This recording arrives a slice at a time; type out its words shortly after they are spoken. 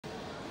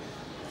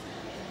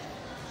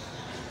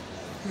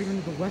We're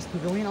going to the West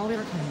Pavilion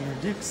elevator coming near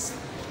Dick's.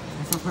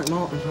 I saw Part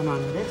Mall and come on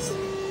to Dick's.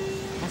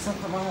 I saw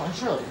Part Mall in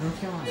Charlotte,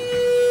 North Carolina.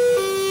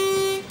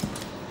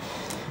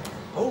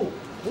 Oh,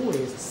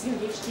 boys,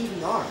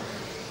 CHTVR.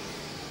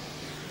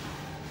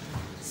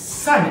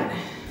 Simon!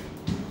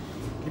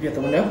 Maybe at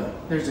the window.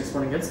 There's Dick's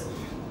Sporting Goods.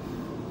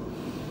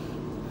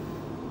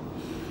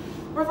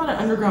 I thought an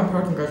underground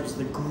parking garage was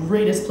the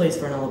greatest place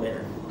for an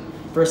elevator.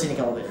 For a scenic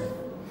elevator.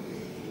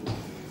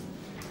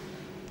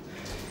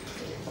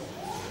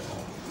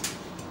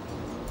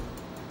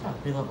 Oh,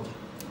 re-leveled.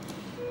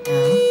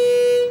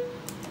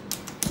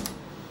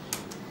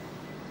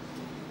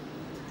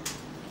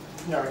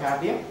 Never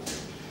have you.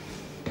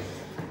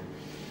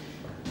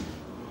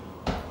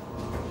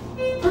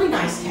 Pretty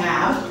nice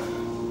cab.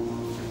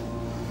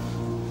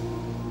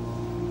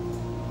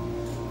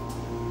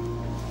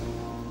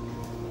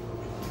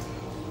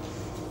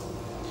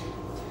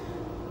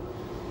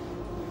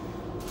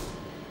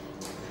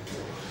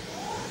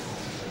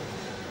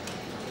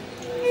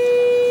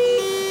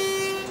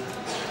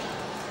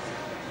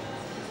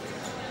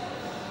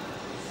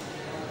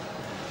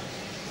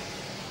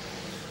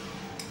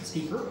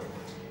 Speaker,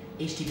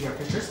 HTVR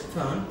pictures,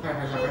 phone,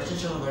 firefighter operation,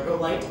 Schindler logo,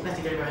 light,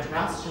 nesting getting behind your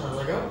house, Schindler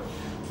logo,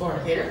 floor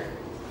indicator.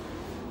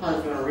 Pause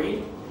if you want to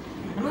read.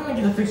 I'm not going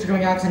to do the fixture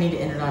going out because I need to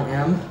end it on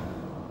M.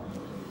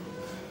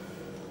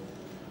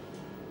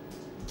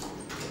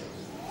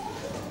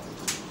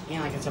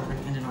 And I guess I'm going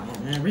to end it on M.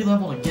 And then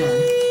re-leveled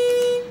again.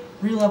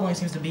 Re-leveling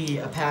seems to be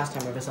a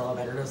pastime of this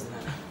elevator, doesn't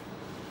it?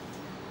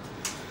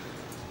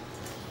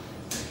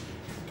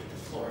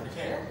 Floor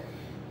indicator.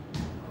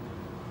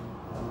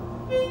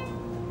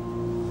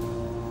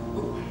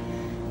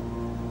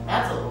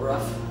 That's a little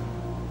rough.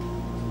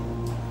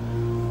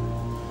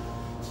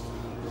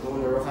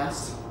 Going real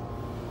fast.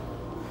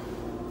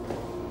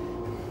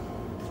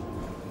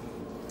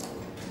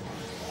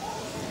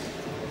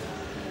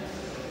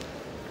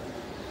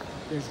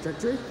 There's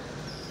directory.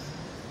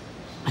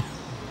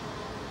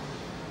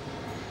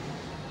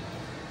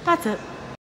 That's it.